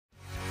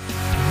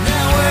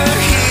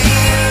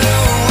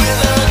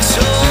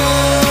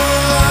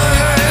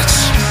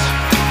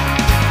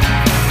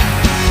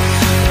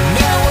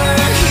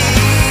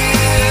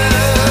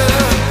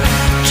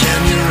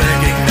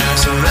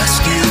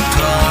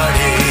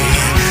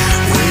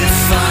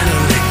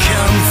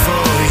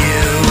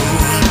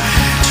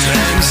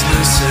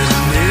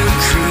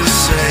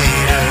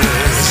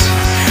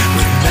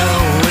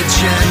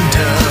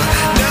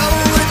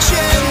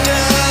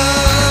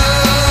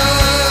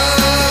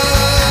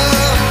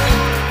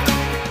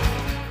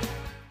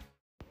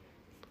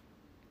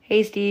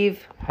Hey,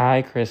 Steve.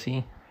 Hi,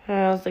 Chrissy.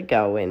 How's it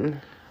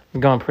going? I'm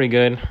going pretty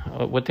good.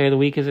 What day of the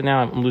week is it now?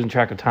 I'm losing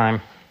track of time.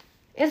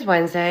 It's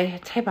Wednesday.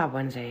 It's Hip Hop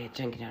Wednesday at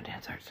Jenkintown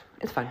Dance Arts.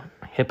 It's fun.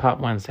 Hip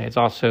Hop Wednesday. It's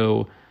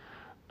also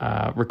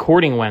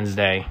Recording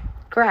Wednesday.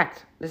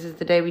 Correct. This is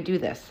the day we do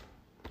this.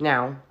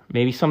 Now.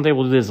 Maybe someday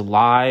we'll do this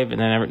live,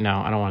 and then no,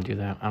 I don't want to do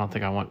that. I don't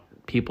think I want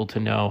people to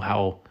know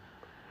how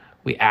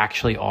we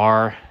actually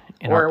are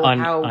in our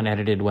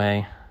unedited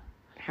way.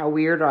 How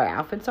weird our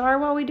outfits are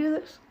while we do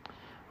this?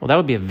 Well, that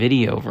would be a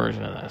video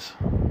version of this.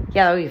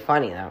 Yeah, that would be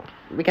funny, though.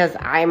 Because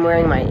I'm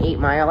wearing my 8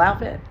 Mile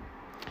outfit.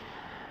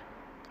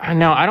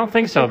 No, I don't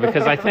think so,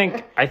 because I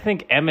think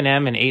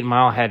Eminem and 8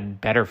 Mile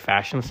had better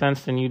fashion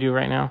sense than you do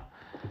right now.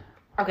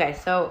 Okay,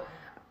 so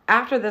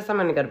after this, I'm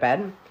going to go to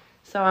bed.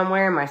 So I'm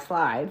wearing my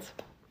slides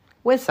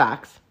with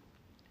socks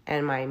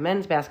and my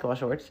men's basketball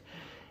shorts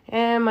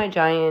and my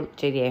giant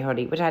JDA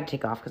hoodie, which I had to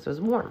take off because it was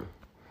warm.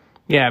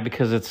 Yeah,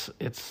 because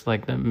it's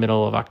like the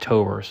middle of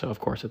October, so of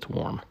course it's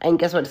warm. And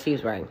guess what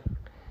Steve's wearing?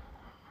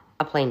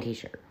 A plain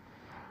t-shirt.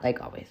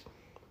 Like always.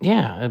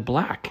 Yeah,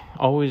 black.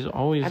 Always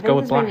go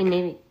with black.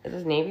 Navy. Is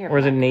this navy or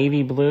is it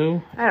navy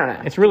blue? I don't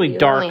know. It's really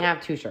dark. You only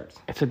have 2 shirts.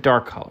 It's a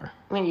dark color.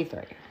 Maybe 3.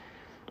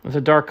 It's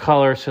a dark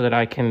color so that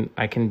I can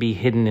be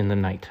hidden in the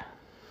night.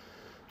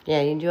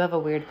 Yeah, you do have a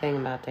weird thing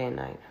about day and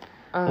night.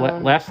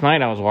 Last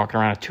night I was walking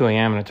around at 2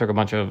 a.m. and I took a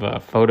bunch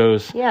of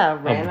photos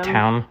of the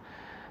town.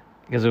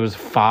 Because it was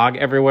fog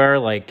everywhere,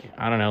 like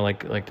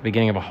the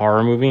beginning of a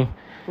horror movie.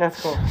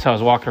 That's cool. So I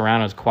was walking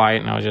around, it was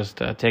quiet, and I was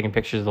just taking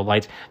pictures of the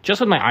lights,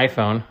 just with my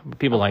iPhone.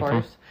 People liked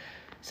them.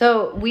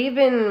 So we've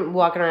been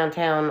walking around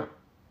town,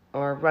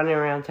 or running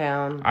around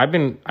town. I've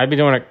been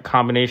doing a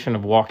combination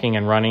of walking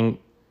and running,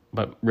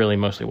 but really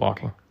mostly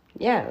walking.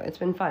 Yeah, it's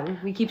been fun.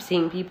 We keep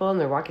seeing people, and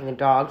they're walking the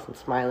dogs and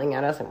smiling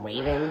at us and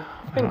waving.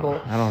 It's been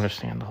cool. I don't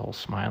understand the whole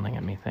smiling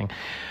at me thing,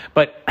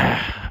 but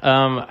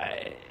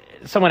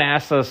someone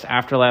asked us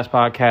after last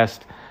podcast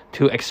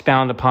to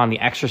expound upon the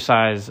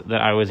exercise that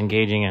I was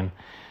engaging in.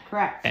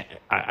 Correct.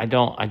 I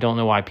don't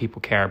know why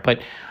people care, but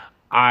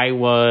I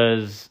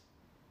was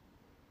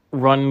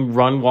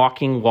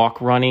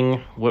walk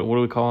running. What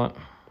do we call it?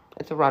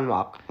 It's a run,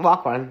 walk,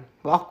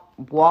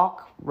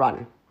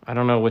 run. I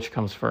don't know which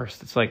comes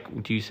first. It's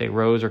like, do you say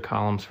rows or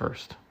columns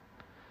first?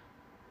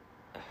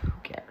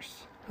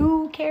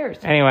 Who cares?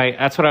 Anyway,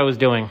 that's what I was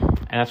doing,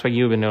 and that's what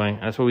you've been doing.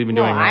 That's what we've been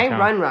doing. No, I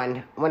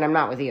run when I'm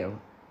not with you.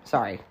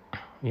 Sorry.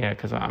 Yeah,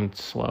 because I'm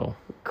slow.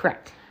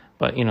 Correct.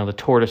 But the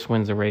tortoise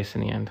wins the race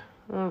in the end.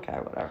 Okay,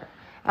 whatever.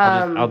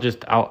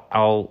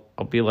 I'll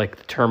be like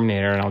the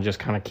Terminator, and I'll just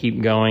kind of keep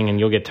going, and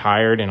you'll get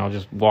tired, and I'll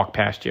just walk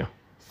past you.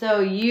 So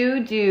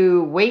you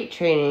do weight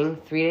training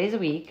 3 days a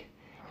week,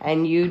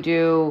 and you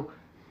do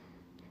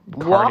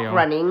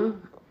cardio.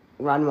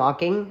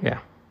 walking. Yeah.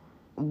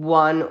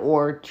 1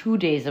 or 2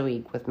 days a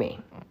week with me.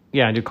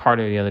 Yeah, I do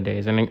cardio the other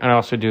days, and I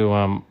also do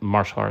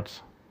martial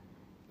arts.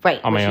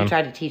 Right, which you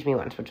tried to teach me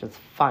once, which was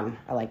fun.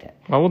 I liked it.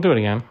 Well, we'll do it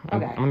again.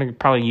 Okay. I'm going to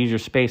probably use your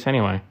space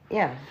anyway.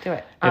 Yeah, do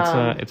it.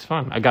 It's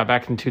fun. I got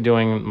back into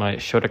doing my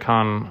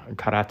Shotokan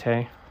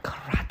karate.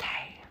 Karate.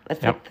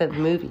 That's like the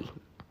movie.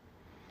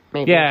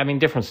 Maybe. Yeah, I mean,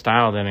 different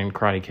style than in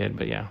Karate Kid,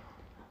 but yeah.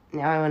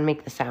 Now I want to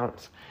make the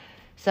sounds.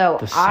 So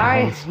the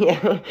sounds.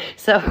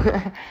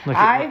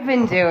 I've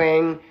been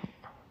doing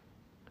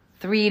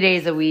 3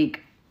 days a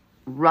week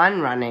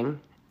running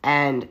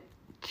and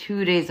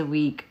 2 days a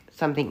week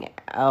something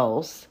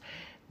else.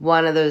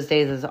 One of those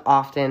days is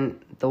often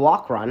the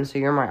walk run, so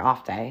you're my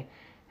off day.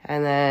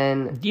 And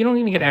then you don't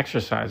even get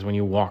exercise when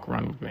you walk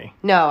run with me.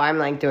 No, I'm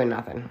like doing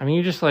nothing. I mean,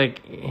 you just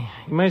you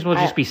might as well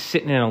just be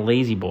sitting in a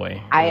lazy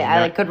boy.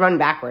 I could run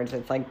backwards.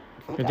 It's like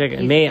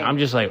I'm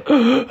just like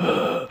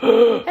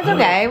it's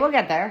okay, we'll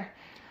get there.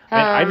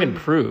 I've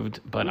improved,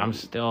 but I'm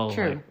still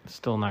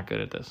still not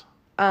good at this.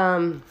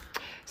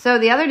 So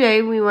the other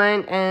day we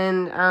went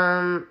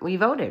and we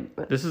voted.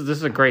 This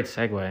is a great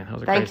segue. That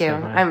was a Thank great you.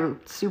 Segue. I'm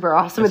super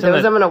awesome at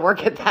those. I'm going to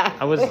work at that.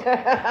 That was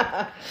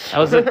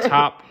the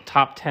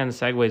top 10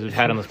 segues we've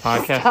had on this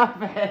podcast. Stop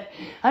it.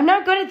 I'm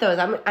not good at those.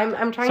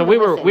 I'm trying. So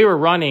to we were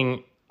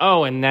running.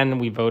 Oh, and then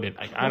we voted.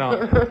 I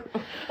don't.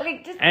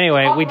 Okay. Just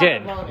anyway, we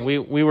did.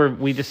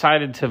 We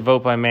decided to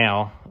vote by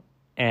mail,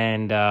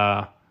 and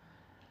I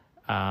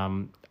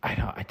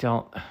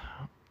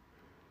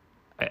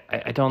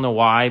don't know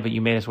why, but you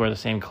made us wear the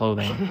same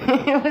clothing.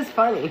 It was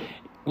funny.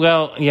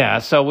 Well, yeah,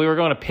 so we were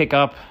going to pick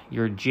up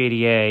your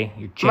JDA,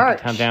 your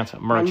Jenkintown Dance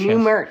merch. New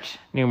merch.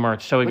 New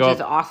merch. So which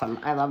is awesome.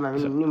 I love my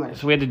new merch.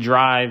 So we had to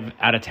drive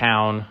out of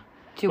town.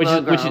 Which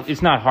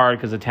it's not hard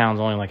because the town's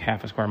only like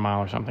half a square mile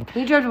or something.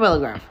 We drove to Willow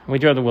Grove. We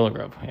drove to Willow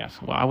Grove, yes.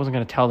 Well, I wasn't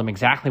going to tell them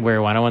exactly where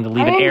we went. I wanted to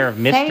leave an air of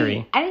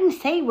mystery. I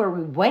didn't say where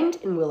we went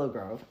in Willow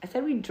Grove. I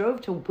said we drove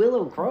to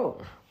Willow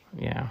Grove.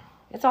 Yeah.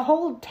 It's a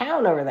whole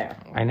town over there.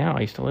 I know.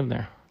 I used to live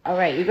there. All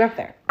right. You grew up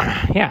there.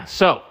 Yeah.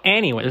 So,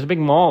 anyway, there's a big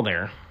mall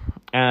there.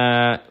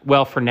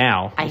 Well, for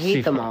now. I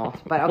hate the mall,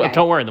 but okay. Well,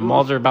 don't worry. The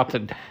malls are about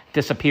to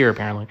disappear,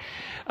 apparently.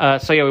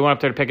 So, yeah, we went up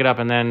there to pick it up.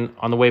 And then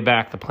on the way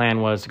back, the plan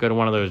was to go to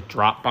one of those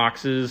drop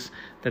boxes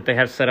that they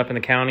have set up in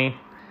the county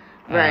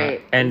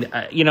Right. And,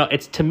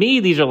 it's to me,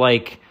 these are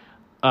like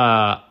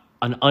an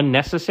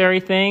unnecessary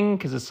thing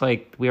because it's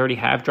like we already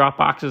have drop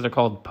boxes. They're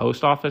called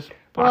post office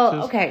boxes.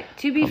 Well, okay,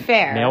 to be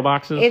fair,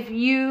 mailboxes. If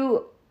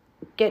you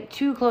get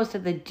too close to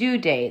the due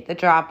date, the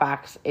drop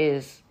box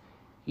is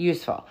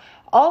useful.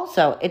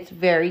 Also, it's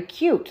very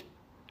cute.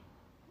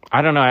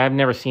 I don't know. I've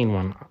never seen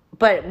one.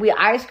 But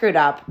I screwed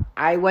up.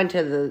 I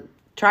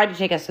tried to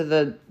take us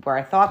to where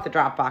I thought the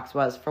drop box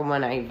was from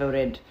when I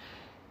voted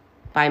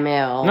by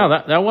mail. No,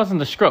 that wasn't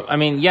the screw up. I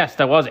mean, yes,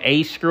 that was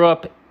a screw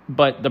up,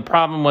 but the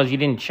problem was you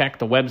didn't check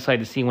the website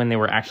to see when they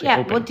were actually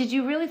open. Yeah, well, did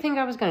you really think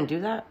I was going to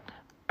do that?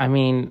 I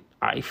mean,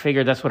 I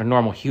figured that's what a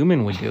normal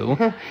human would do,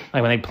 like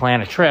when they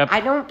plan a trip. I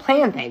don't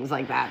plan things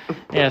like that.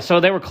 Yeah, so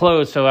they were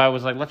closed, so I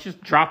was like, let's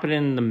just drop it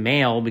in the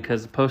mail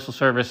because the Postal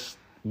Service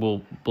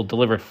will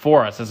deliver it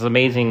for us. It's an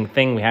amazing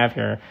thing we have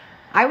here.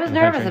 I was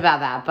nervous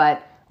about that,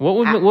 but... What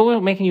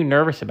was making you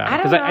nervous about it?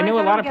 Because I knew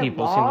a lot of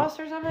people. Lost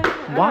or something?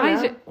 Why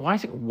is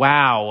it?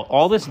 Wow!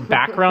 All this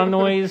background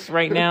noise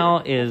right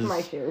now is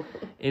my shoe.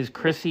 Is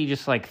Chrissy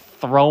just like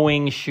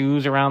throwing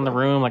shoes around the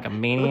room like a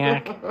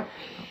maniac?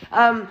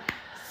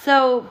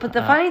 But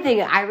the funny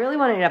thing, I really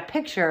wanted a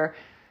picture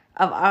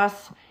of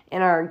us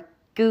in our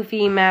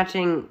goofy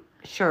matching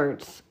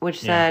shirts, which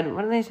said,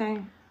 what do they say?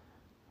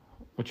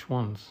 Which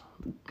ones?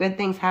 Good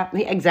things happen.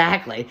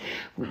 Exactly.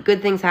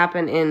 Good things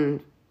happen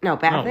in. No,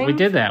 bad things? We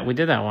did that. We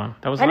did that one.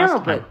 That was I know,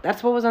 last time. but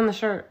that's what was on the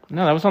shirt.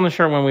 No, that was on the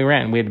shirt when we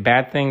ran. We had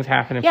bad things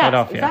happen in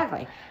Philadelphia.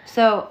 Exactly.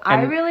 So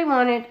I really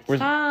wanted...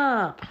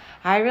 Stop.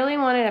 I really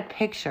wanted a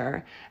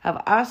picture of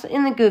us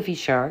in the goofy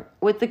shirt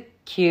with the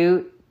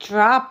cute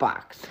drop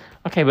box.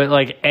 Okay, but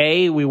like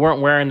A, we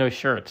weren't wearing those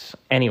shirts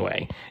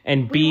anyway,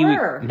 and B, we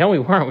were. No, we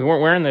weren't. We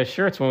weren't wearing those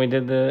shirts when we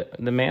did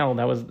the mail.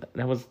 That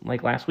was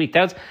like last week.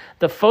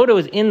 The photo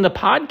is in the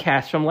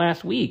podcast from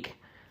last week.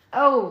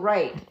 Oh,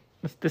 right.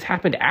 This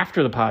happened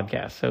after the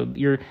podcast. So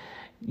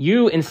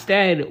you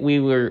instead we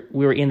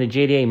were in the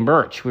JDA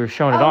merch. We were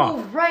showing it off.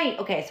 Oh, right.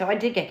 Okay, so I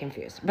did get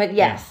confused, but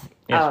yes.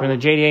 Yes, we're in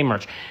the JDA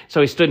merch.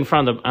 So he stood in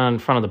front of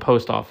the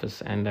post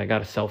office and I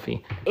got a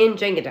selfie in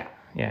Jenkintown.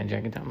 Yeah, in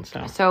Jenkintown.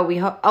 So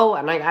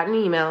and I got an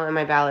email and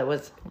my ballot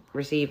was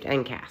received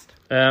and cast.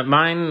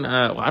 Mine,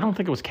 I don't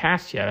think it was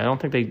cast yet. I don't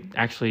think they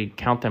actually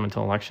count them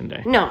until Election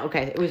Day. No,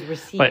 okay, it was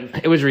received.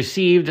 But it was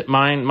received.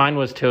 Mine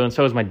was too, and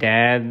so was my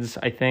dad's,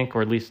 I think,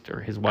 or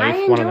his wife.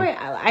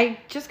 I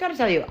just got to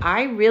tell you,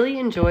 I really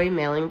enjoy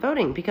mailing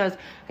voting because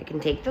I can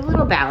take the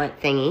little ballot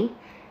thingy,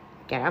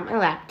 get out my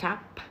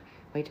laptop,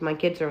 wait till my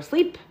kids are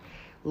asleep,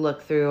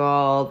 look through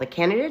all the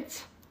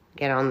candidates,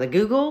 get on the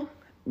Google,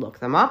 look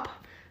them up,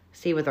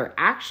 see what they're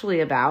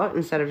actually about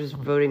instead of just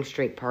voting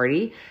straight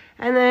party,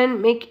 and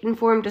then make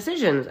informed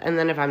decisions. And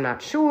then if I'm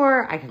not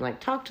sure, I can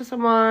talk to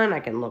someone, I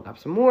can look up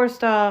some more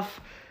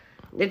stuff.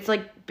 It's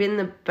been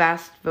the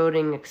best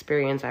voting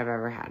experience I've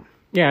ever had.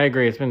 Yeah, I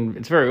agree. It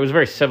was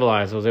very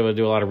civilized. I was able to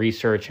do a lot of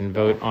research and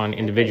vote on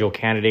individual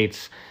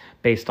candidates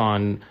based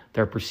on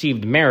their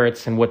perceived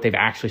merits and what they've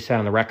actually said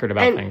on the record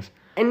about things.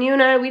 And you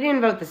and I, we didn't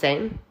vote the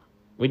same.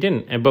 We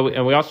didn't, and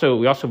we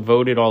also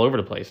voted all over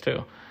the place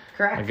too.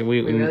 Correct.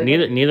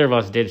 Neither of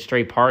us did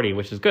straight party,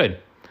 which is good.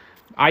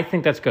 I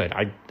think that's good.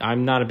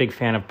 I'm not a big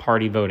fan of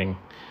party voting.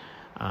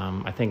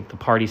 I think the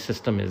party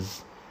system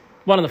is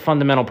one of the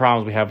fundamental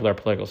problems we have with our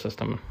political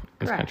system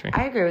in this country.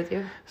 I agree with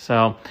you.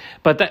 So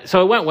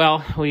it went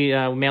well. We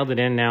mailed it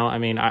in now. I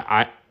mean,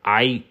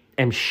 I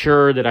am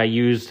sure that I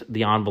used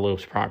the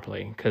envelopes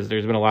properly because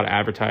there's been a lot of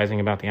advertising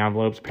about the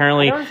envelopes.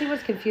 Apparently, I don't see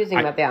what's confusing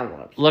about the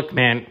envelopes. Look,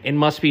 man, it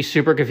must be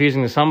super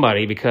confusing to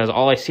somebody because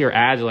all I see are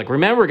ads like,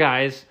 remember,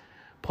 guys,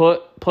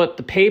 put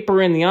the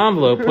paper in the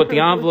envelope, put the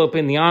envelope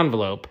in the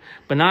envelope,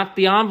 but not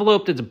the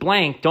envelope that's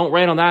blank. Don't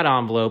write on that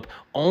envelope.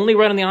 Only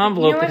write on the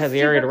envelope that has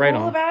the area to write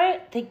on. What's super cool about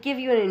it? They give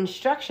you an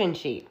instruction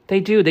sheet. They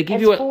do. They give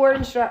you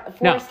four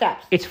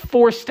steps. It's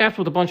 4 steps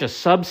with a bunch of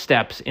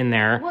sub-steps in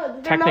there. Well,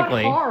 they're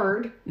technically not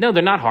hard. No,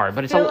 they're not hard,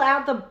 but Fill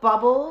out the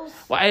bubbles.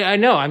 Well, I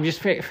know. I'm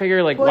just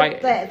figuring why.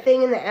 Put the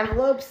thing in the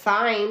envelope.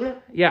 Sign.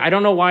 Yeah, I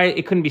don't know why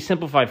it couldn't be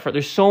simplified.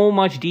 There's so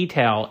much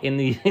detail in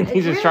these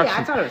instructions.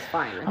 I thought it was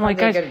fine. I'm like,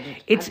 guys,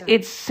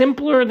 it's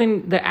simpler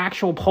than the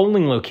actual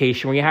polling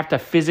location where you have to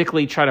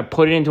physically try to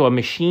put it into a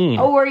machine.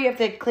 Oh, or you have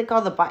to click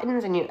all the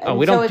buttons and you. Oh,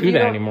 we don't do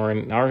that anymore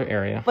in our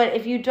area. But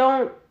if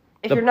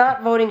you're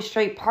not voting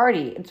straight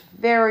party, it's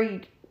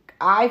very.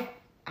 I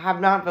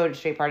have not voted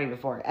straight party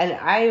before, and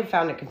I have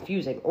found it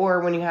confusing. Or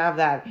when you have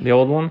that. The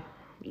old one.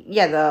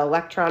 Yeah, the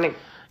electronic.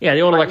 Yeah,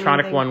 the old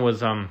electronic one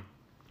was a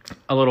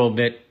little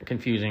bit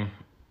confusing.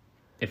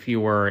 If you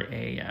were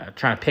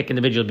trying to pick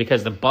individuals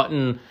because the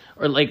button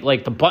or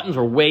like the buttons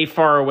were way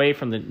far away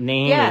from the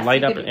name or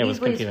light up, it was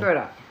confusing. Screw it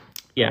up.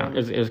 Yeah,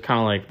 it was kind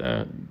of like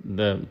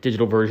the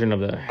digital version of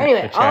the.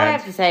 Anyway, the all I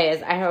have to say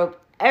is I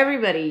hope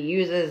everybody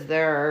uses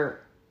their.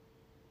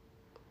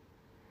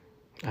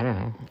 I don't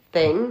know.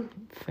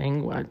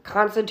 Thing what?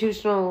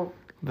 Constitutional.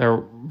 Their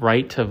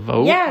right to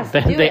vote. Yes,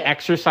 they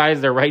exercise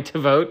their right to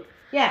vote.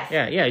 Yes.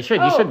 Yeah, you should.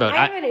 You should vote.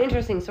 I have an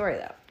interesting story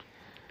though.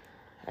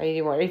 Are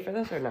you ready for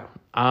this or no?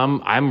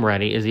 I'm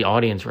ready. Is the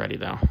audience ready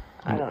though?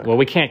 I don't know. Well,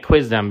 we can't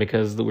quiz them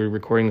because we're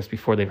recording this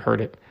before they've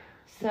heard it.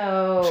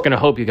 So Just gonna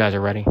hope you guys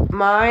are ready.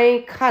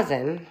 my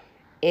cousin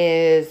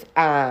is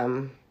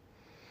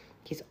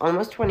he's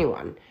almost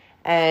 21,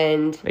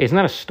 and Hey, isn't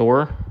that a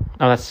store?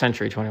 Oh, that's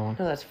Century 21.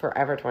 no, that's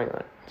Forever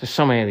 21. There's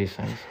so many of these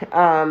things.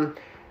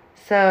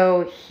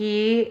 So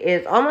he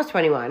is almost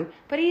 21,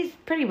 but he's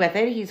pretty with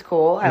it. He's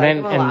cool. I like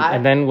him a lot.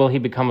 And then will he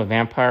become a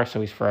vampire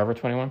so he's forever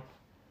 21?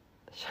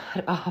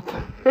 Shut up.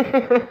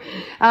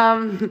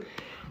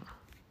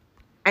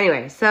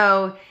 Anyway,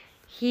 so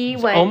he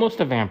went Almost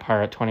a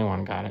vampire at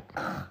 21, got it.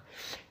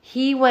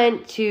 he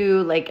went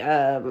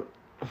to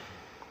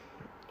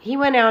he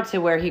went out to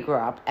where he grew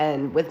up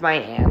and with my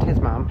aunt,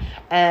 his mom,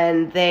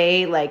 and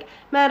they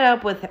met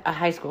up with a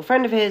high school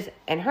friend of his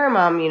and her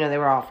mom. You know, they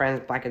were all friends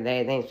back in the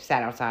day. They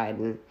sat outside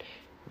and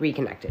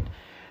reconnected.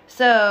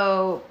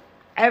 So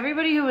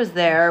everybody who was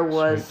there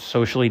was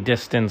Socially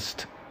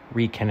distanced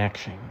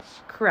reconnections.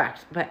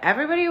 correct, but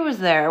everybody who was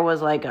there was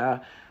like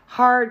a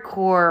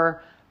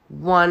hardcore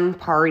one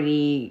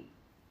party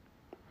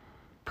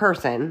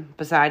person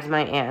besides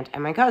my aunt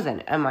and my cousin.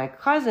 And my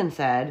cousin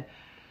said,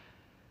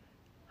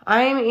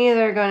 I'm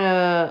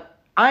gonna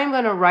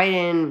write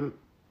in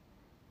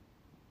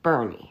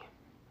Bernie.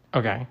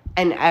 Okay.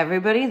 And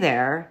everybody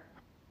there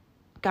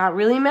got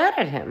really mad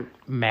at him.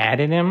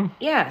 Mad at him?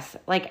 Yes,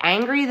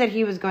 angry that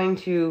he was going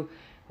to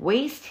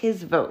waste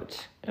his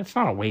vote. It's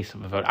not a waste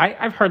of a vote.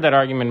 I've heard that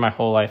argument my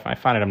whole life. I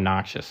find it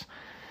obnoxious.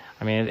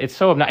 I mean, it's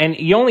so obnoxious. And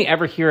you only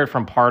ever hear it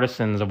from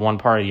partisans of one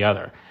party or the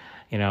other.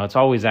 You know, it's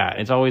always that.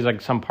 It's always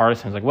some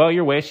partisans well,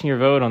 you're wasting your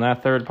vote on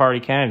that third party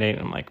candidate.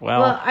 And I'm like,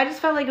 Well, I just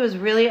felt like it was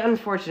really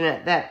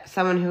unfortunate that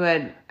someone who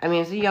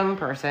it's a young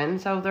person,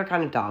 so they're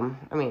kind of dumb.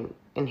 I mean,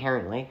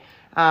 inherently.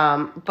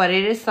 But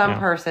it is some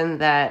person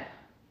that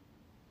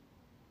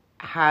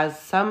has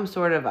some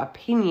sort of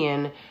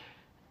opinion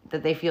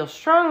that they feel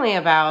strongly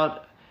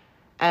about,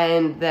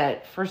 and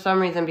that for some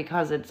reason,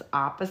 because it's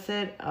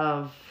opposite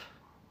of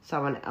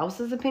someone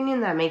else's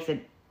opinion, that makes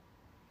it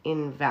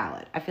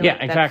invalid. I feel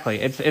exactly.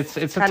 It's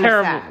a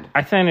terrible. Sad.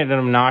 I find it an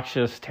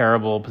obnoxious,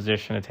 terrible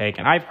position to take,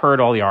 and I've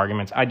heard all the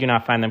arguments. I do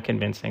not find them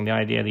convincing. The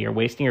idea that you're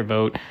wasting your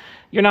vote.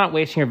 You're not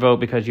wasting your vote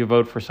because you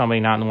vote for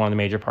somebody not in one of the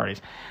major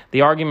parties.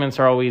 The arguments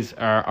are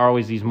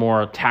always these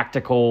more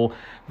tactical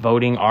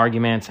voting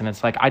arguments, and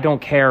it's I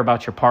don't care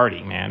about your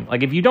party, man.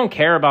 If you don't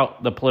care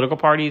about the political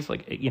parties,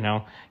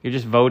 you're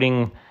just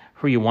voting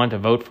who you want to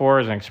vote for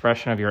as an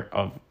expression of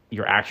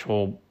your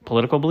actual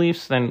political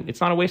beliefs, then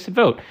it's not a wasted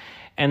vote.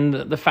 And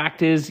the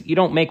fact is, you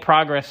don't make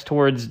progress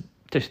towards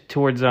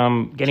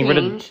getting rid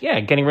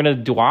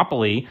of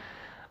duopoly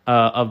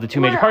of the two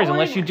major parties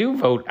unless you do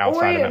vote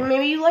outside of them.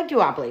 Maybe you like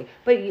duopoly,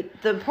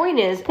 but the point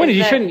is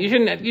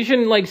you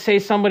shouldn't say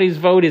somebody's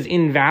vote is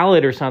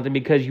invalid or something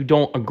because you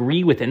don't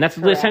agree with it. And that's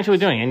essentially what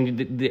they're doing.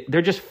 And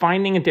they're just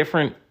finding a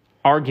different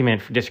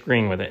argument for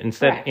disagreeing with it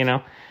instead.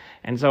 Correct.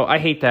 And so I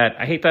hate that.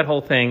 I hate that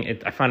whole thing.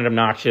 I find it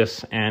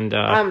obnoxious. And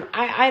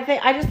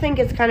I just think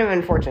it's kind of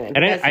unfortunate.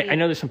 And I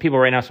know there's some people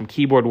right now, some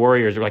keyboard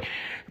warriors, are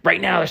right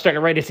now they're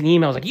starting to write us in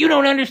emails you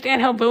don't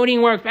understand how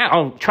voting works.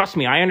 Oh, trust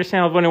me, I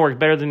understand how voting works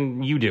better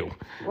than you do.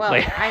 Well,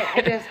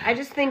 I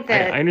just think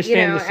that I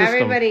understand the system.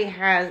 Everybody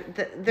has.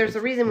 There's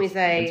a reason we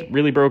say it's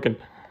really broken.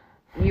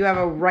 You have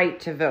a right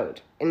to vote,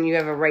 and you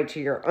have a right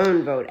to your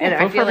own vote, and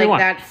I feel everyone.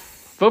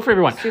 That's. Vote for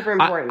everyone. Super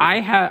important.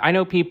 I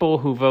know people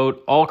who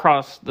vote all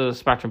across the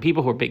spectrum.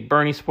 People who are big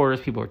Bernie supporters,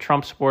 people who are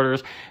Trump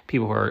supporters,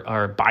 people who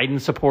are Biden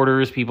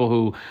supporters,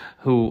 people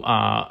who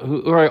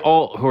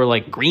are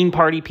Green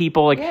Party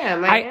people.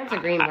 My aunt's a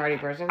Green Party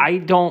person. I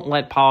don't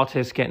let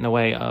politics get in the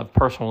way of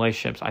personal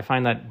relationships. I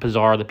find that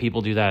bizarre that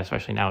people do that,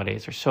 especially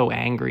nowadays. They're so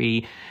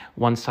angry,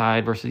 one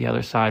side versus the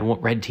other side,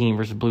 red team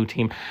versus blue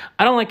team.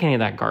 I don't like any of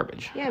that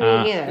garbage. Yeah,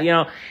 me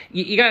neither.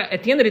 You got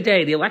at the end of the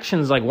day, the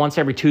election's once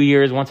every 2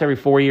 years, once every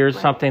 4 years,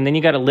 something. Then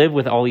you got to live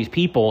with all these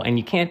people, and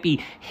you can't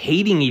be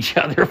hating each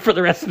other for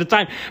the rest of the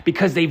time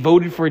because they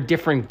voted for a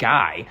different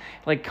guy.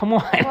 Come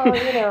on,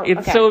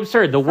 it's so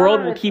absurd. The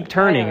world will keep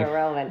turning. Kind of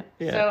irrelevant.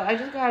 Yeah. So I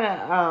just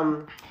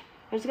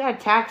got a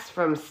text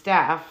from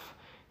Steph,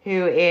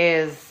 who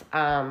is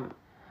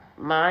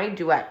my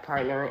duet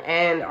partner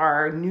and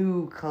our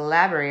new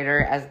collaborator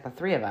as the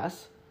three of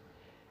us.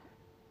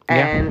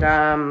 And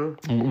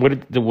what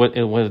did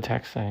the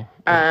text say?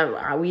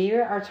 We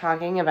are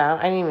talking about.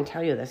 I didn't even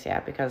tell you this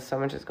yet because so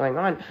much is going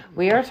on.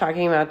 We are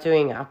talking about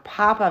doing a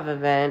pop-up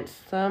event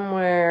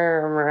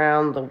somewhere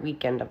around the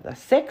weekend of the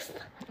 6th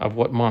of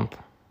what month?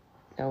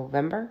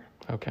 November.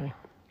 Okay.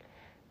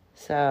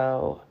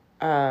 So.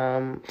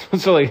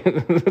 That's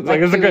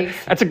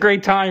a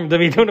great time to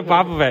be doing a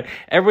pop-up event.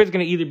 Everybody's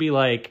gonna either be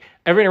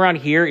everyone around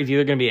here is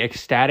either gonna be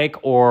ecstatic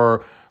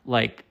or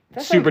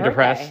super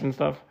depressed and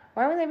stuff.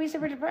 Why would they be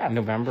super depressed?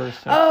 November.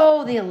 So.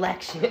 Oh, the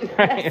election.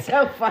 That's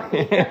so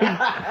funny.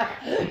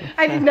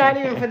 I did not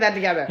even put that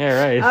together.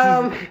 Yeah,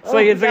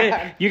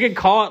 right. You can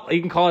call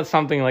it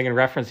something in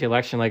reference to the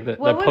election, the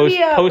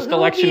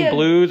post-election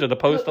blues or the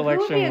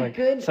post-election. Who would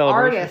be a good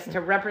artist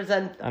to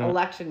represent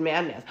election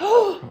madness?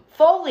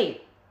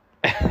 Foley.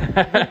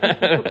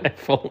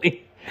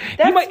 Foley.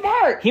 That's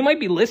smart. He might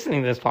be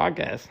listening to this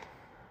podcast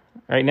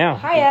right now.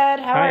 Hi, Ed.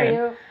 How are Ed.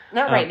 you?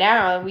 Not right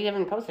now. We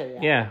haven't posted it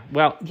yet. Yeah.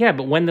 Well, yeah,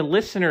 but when the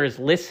listener is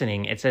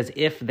listening, it's as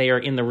if they are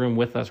in the room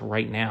with us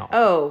right now.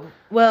 Oh,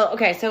 well,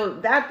 okay. So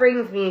that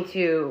brings me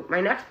to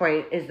my next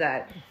point is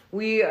that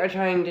we are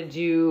trying to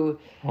do...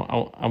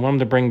 Well, I want him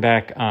to bring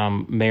back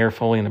Mayor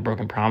Foley and the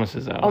Broken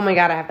Promises, though. Oh, my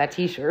God. I have that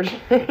T-shirt.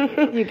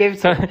 You gave...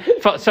 So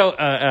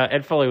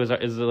Ed Foley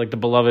is like the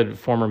beloved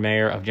former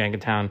mayor of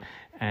Jenkintown.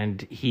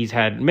 And he's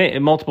had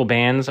multiple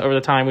bands over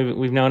the time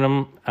we've known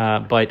him,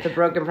 but The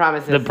Broken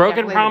Promises. The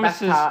Broken Definitely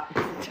Promises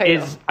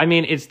is...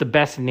 it's the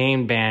best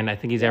named band I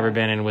think he's ever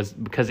been in, was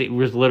because it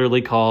was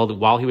literally called,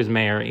 while he was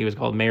mayor, he was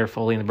called Mayor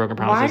Foley and the Broken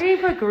Promises. Why did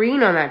he put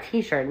green on that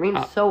T-shirt? It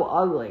means so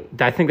ugly.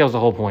 I think that was the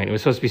whole point. It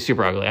was supposed to be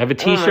super ugly. I have a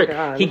T-shirt.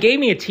 God. He gave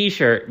me a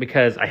T-shirt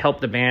because I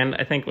helped the band,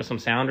 I think, with some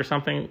sound or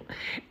something.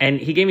 And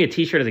he gave me a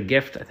T-shirt as a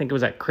gift. I think it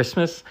was at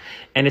Christmas.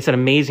 And it's an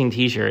amazing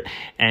T-shirt.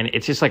 And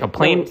it's just like a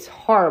plain... Oh, it's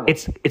horrible.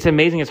 It's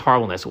amazing. It's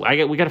horribleness. We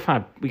got to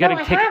find... We got to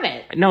I have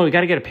it. No, we got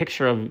to get a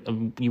picture of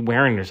you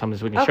wearing it or something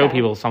so we can show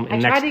people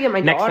something. I tried to get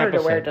my daughter episode.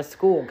 to wear it to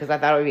school because I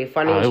thought it would be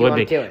funny and she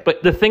wanted to do it.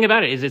 But the thing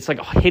about it is it's like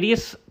a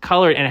hideous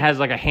color and it has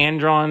like a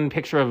hand-drawn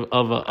picture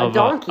of a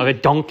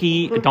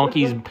donkey. A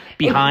donkey's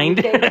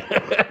behind.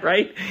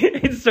 Right?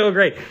 It's so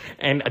great.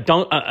 And a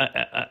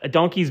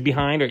donkey's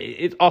behind, or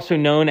it's also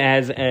known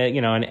as,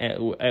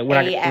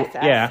 ASS.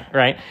 Yeah,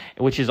 right.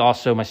 Which is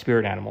also my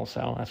spirit animal,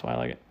 so that's why I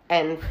like it.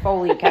 And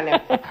Foley kind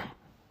of,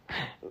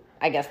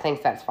 I guess,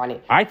 thinks that's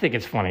funny. I think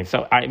it's funny.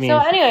 So, I mean... So,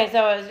 anyway,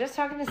 I was just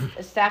talking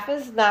to... Steph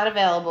is not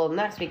available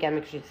next weekend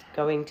because she's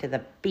going to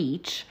the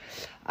beach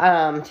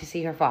to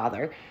see her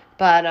father.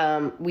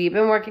 But we've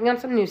been working on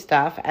some new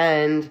stuff,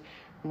 and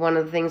one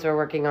of the things we're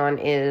working on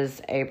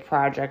is a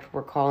project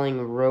we're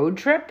calling Road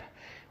Trip,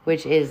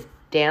 which is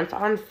dance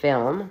on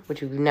film,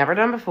 which we've never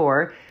done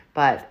before,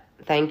 but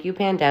thank you,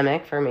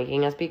 pandemic, for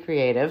making us be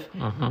creative.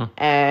 Uh-huh.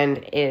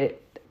 And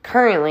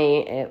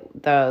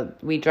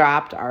we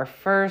dropped our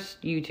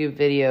first YouTube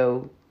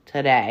video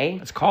today.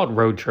 It's called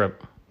Road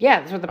Trip.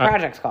 Yeah, that's what the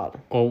project's called.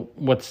 Well,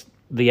 what's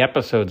the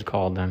episode's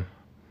called then?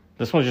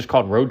 This one's just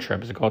called Road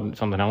Trip. Is it called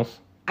something else?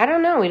 I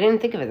don't know. We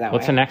didn't think of it that way.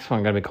 What's the next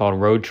one going to be called?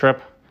 Road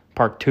Trip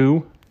Part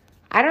 2?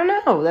 I don't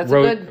know. That's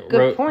a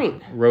good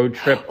point. Road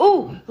Trip.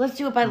 Oh, let's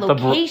do it by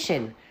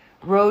location.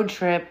 Road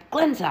Trip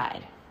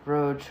Glenside.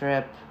 Road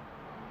Trip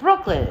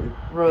Brooklyn.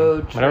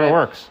 Road Trip... Whatever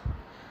works.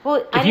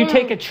 Well, if you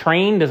take a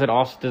train, does it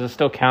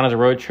still count as a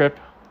road trip?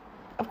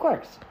 Of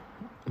course.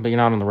 But you're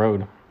not on the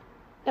road.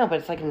 No, but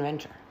it's like an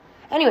adventure.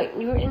 Anyway,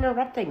 you were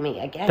interrupting me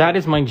again. That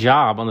is my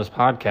job on this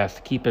podcast,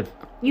 to keep it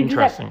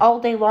interesting. You do that all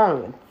day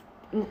long.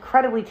 It's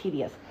incredibly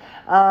tedious.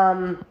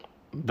 That's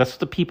what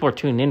the people are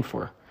tuned in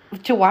for.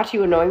 To watch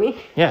you annoy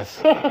me?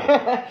 Yes.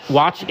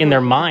 Watch in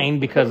their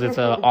mind because it's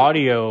an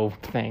audio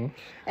thing.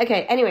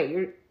 Okay,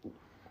 anyway,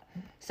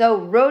 so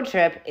Road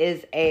Trip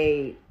is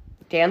a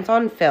dance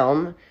on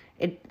film.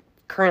 It's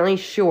currently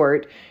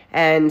short,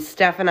 and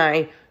Steph and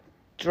I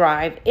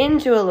drive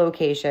into a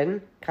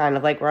location, kind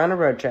of like we're on a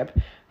road trip,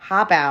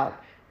 hop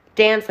out,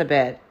 dance a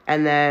bit,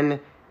 and then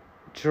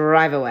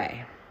drive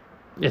away.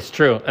 It's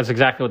true. That's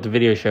exactly what the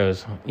video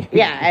shows.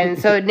 Yeah, and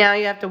so now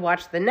you have to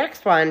watch the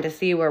next one to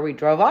see where we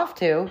drove off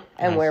to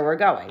and where we're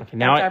going. Okay,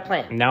 that's our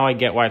plan. Now I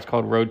get why it's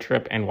called Road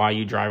Trip and why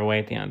you drive away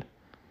at the end.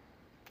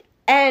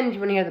 And you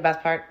want to hear the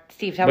best part?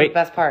 Steve, tell me the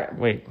best part.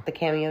 Wait. The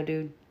cameo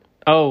dude.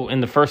 Oh,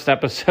 in the first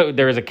episode,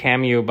 there is a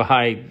cameo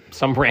by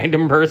some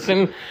random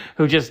person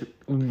who just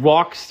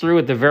walks through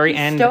at the very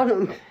end.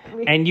 Stoned.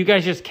 And you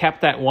guys just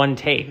kept that one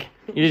take.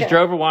 You just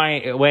drove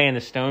away and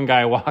the stone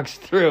guy walks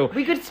through.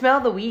 We could smell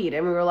the weed,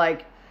 and we were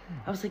like,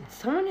 I was like,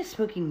 someone is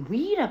smoking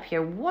weed up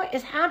here. What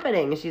is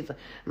happening? And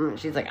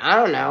she's like, I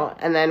don't know.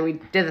 And then we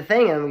did the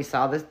thing, and we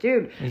saw this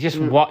dude. He just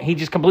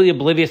completely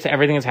oblivious to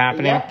everything that's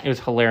happening. Yep. It was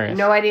hilarious.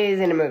 No idea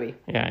he's in a movie.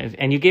 Yeah,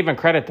 and you gave him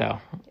credit, though.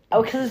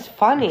 Oh, because it's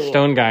funny.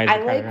 Stone guys.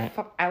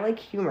 I like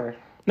humor.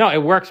 No,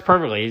 it works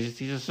perfectly. He's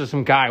just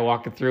some guy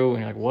walking through, and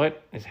you're like,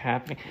 what is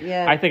happening?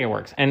 Yeah. I think it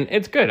works. And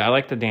it's good. I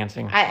like the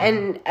dancing.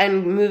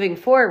 And moving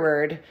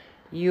forward,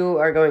 you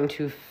are going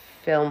to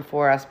film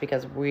for us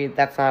because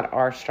that's not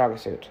our strong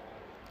suit.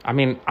 I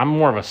mean, I'm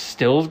more of a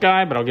stills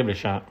guy, but I'll give it a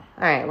shot.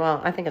 All right,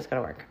 well, I think it's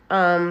going to work.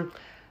 How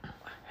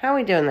are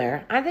we doing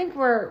there? I think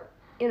we're,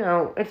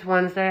 it's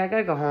Wednesday. I got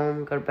to go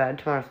home, go to bed.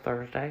 Tomorrow's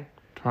Thursday.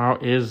 Tomorrow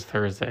is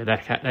Thursday.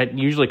 That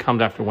usually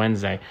comes after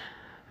Wednesday.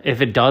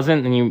 If it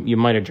doesn't, then you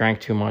might have drank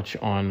too much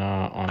on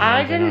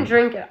I didn't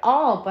drink at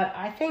all, but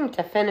I think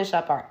to finish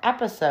up our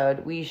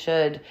episode, we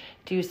should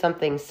do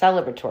something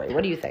celebratory.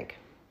 What do you think?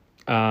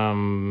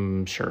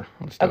 Sure.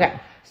 Let's do it.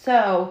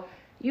 So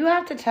you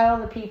have to tell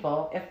the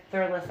people if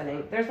they're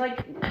listening. There's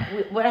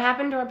what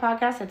happened to our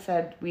podcast? It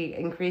said we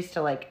increased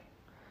to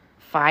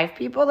 5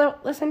 people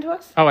that listen to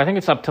us. Oh, I think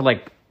it's up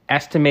to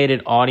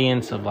estimated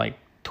audience of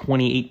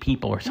 28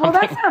 people or something.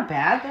 Well, that's not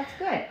bad. That's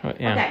good.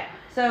 Yeah. Okay.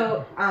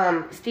 So,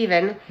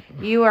 Steven,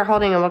 you are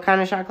holding what kind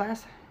of shot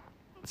glass?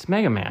 It's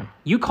Mega Man.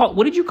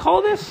 What did you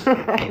call this?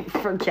 I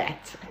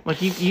forget.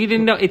 Like you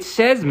didn't know. It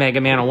says Mega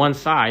Man on one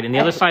side, and the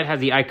other side has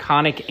the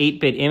iconic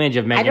 8-bit image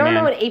of Mega Man. I don't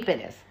know what 8-bit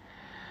is.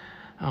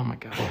 Oh my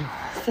god.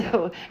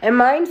 So, and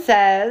mine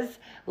says,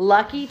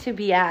 lucky to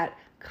be at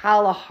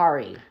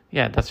Kalahari.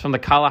 Yeah, that's from the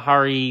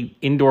Kalahari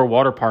Indoor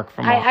Water Park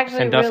from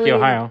Sandusky,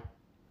 Ohio.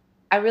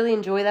 I really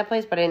enjoy that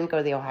place, but I didn't go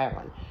to the Ohio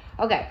one.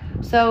 Okay,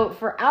 so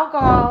for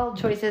alcohol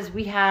choices,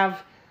 we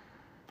have...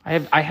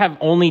 I have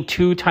only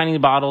 2 tiny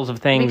bottles of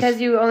things.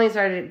 Because you only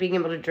started being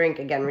able to drink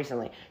again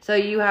recently. So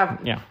you have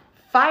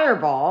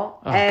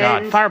Fireball. Oh,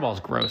 God. Fireball's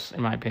gross,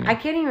 in my opinion. I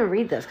can't even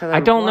read this because I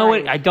don't know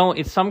it.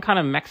 It's some kind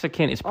of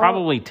Mexican. It's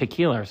probably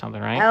tequila or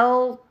something, right?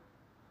 El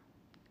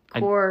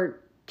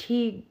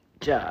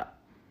Cortija.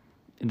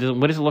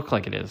 What does it look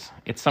like it is?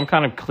 It's some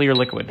kind of clear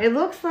liquid. It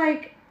looks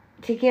like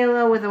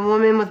tequila with a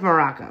woman with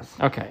maracas.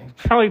 Okay.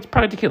 It's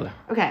probably tequila.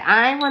 Okay,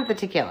 I want the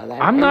tequila then.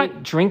 I'm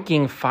not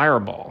drinking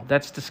Fireball.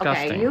 That's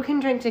disgusting. Okay, you can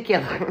drink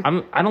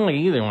tequila. I don't like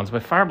either ones,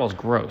 but Fireball's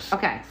gross.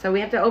 Okay, so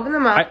we have to open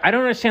them up. I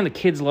don't understand the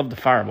kids love the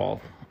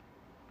Fireball.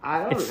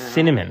 It's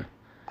cinnamon.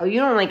 Oh, you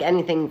don't like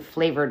anything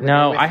flavored with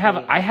No, whiskey.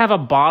 I have a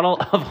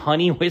bottle of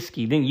honey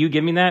whiskey. Didn't you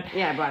give me that?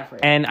 Yeah, I bought it for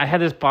you. And I had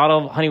this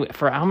bottle of honey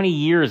for how many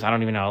years? I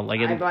don't even know.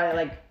 I bought it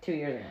like 2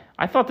 years ago.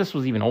 I thought this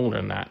was even older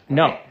than that.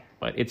 No,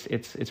 but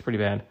it's pretty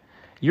bad.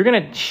 You're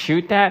gonna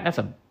shoot that?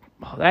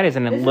 That is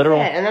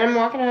literal. Is it. And then I'm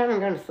walking home and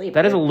going to sleep.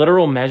 That is a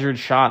literal measured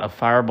shot of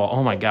Fireball.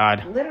 Oh my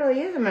god. Literally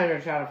is a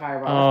measured shot of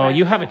Fireball. Oh,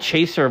 you have a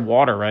chaser of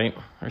water, right,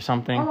 or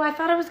something? Oh, I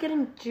thought I was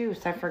getting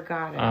juice. I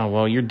forgot it. Oh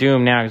well, you're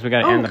doomed now because we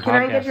got to end the podcast. Can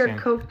I get your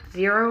Coke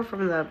Zero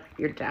from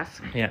your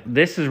desk? Yeah,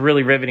 this is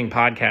really riveting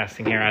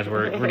podcasting here as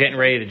we're getting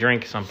ready to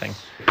drink something.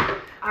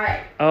 All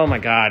right. Oh my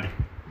god.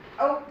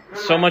 Oh.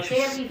 So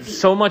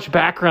much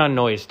background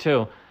noise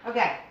too.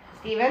 Okay,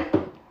 Steven.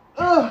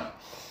 Ugh.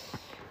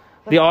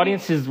 The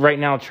audience is right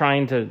now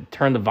trying to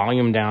turn the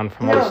volume down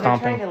from all the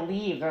stomping. They're trying to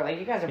leave. They're like,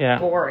 you guys are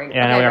boring.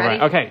 Yeah,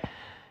 okay, ready?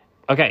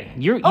 Okay.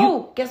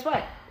 Oh, guess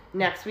what?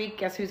 Next week,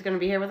 guess who's going to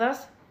be here with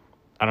us?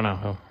 I don't know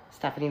who.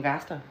 Stephanie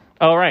Vasta.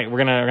 Oh, right. We're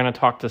gonna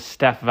talk to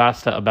Steph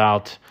Vasta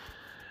about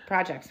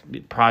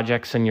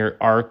projects and your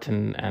art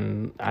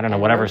and I don't know,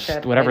 whatever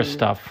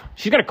stuff.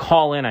 She's gonna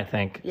call in, I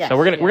think. Yes, so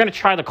we're gonna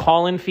try the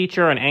call in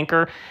feature on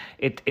Anchor.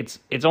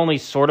 It's only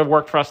sort of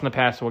worked for us in the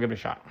past, so we'll give it a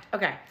shot.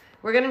 Okay,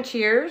 we're gonna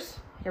cheers.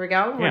 Here we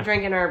go. We're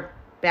drinking our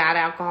bad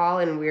alcohol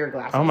in weird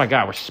glasses. Oh my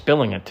god, we're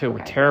spilling it too. Okay.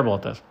 We're terrible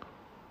at this.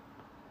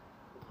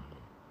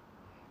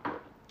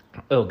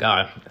 Oh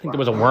god, I think there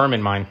was a worm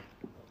in mine.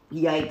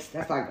 Yikes,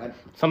 that's not good.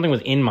 Something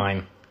was in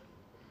mine.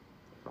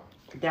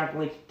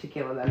 Definitely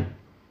tequila then.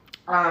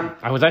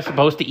 Was I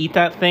supposed to eat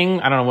that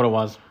thing? I don't know what it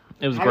was.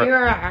 It was great. Have you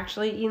ever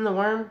actually eaten the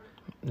worm?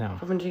 No.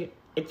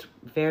 It's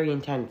very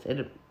intense.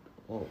 It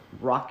will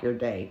rock your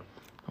day.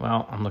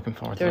 Well, I'm looking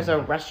forward to it. There's a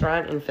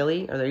restaurant in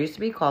Philly, or there used to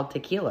be, called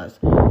Tequila's.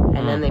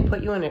 And then they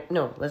put you in a...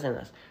 No, listen to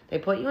this. They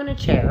put you in a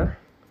chair,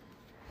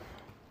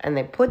 and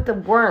they put the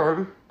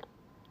worm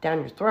down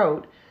your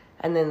throat,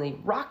 and then they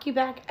rock you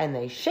back, and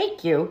they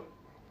shake you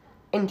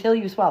until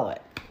you swallow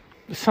it.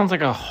 This sounds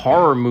like a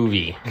horror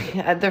movie.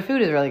 Yeah, their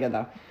food is really good,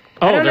 though.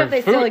 I don't know if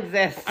they still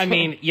exist. I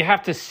mean, you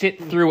have to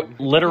sit through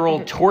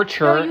literal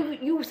torture. No,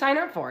 you sign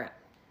up for it.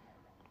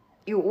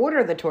 You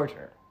order the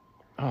torture.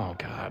 Oh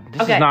God,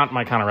 this is not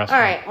my kind of restaurant.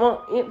 All right,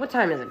 well, what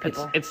time is it,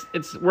 people?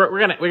 We're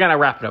gonna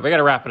wrap it up. We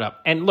gotta wrap it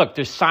up. And look,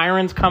 there's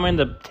sirens coming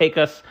to take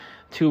us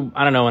to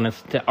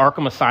to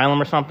Arkham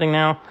Asylum or something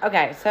now.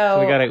 Okay, so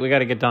we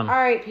gotta get done. All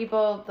right,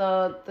 people.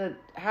 The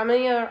how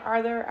many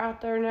are there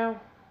out there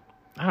now?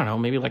 I don't know,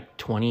 maybe like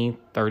 20,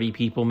 30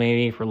 people,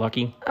 maybe if we're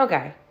lucky.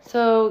 Okay,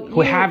 so who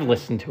have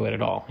listened to it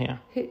at all? Yeah.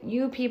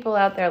 You people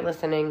out there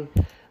listening,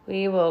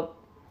 we will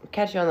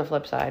catch you on the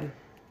flip side.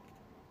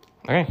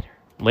 Okay,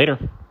 later.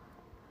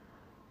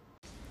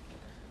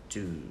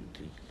 2,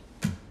 3.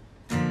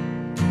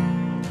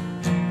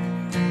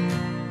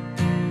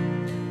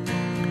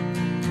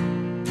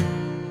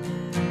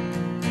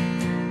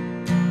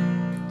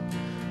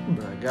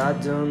 When I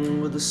got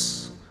done with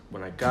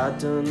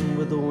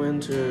the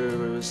winter,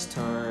 it was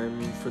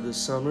time for the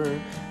summer,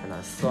 and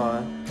I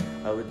thought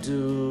I would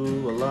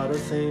do a lot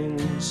of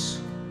things.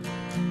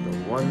 But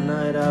one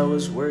night I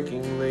was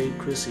working late,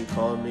 Chrissy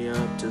called me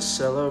up to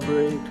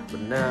celebrate, but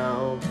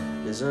now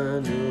is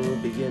a new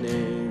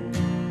beginning.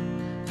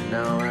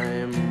 Now I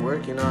am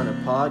working on a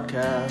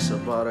podcast. I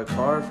bought a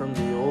car from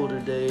the older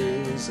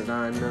days, and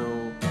I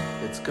know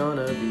it's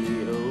gonna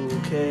be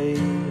okay.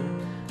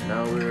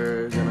 Now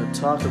we're gonna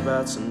talk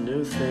about some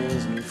new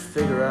things and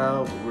figure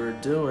out what we're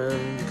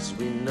doing, 'cause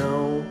we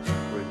know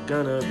we're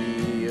gonna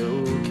be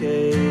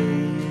okay.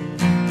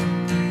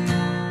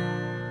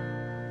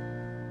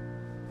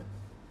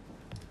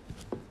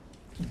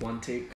 One take.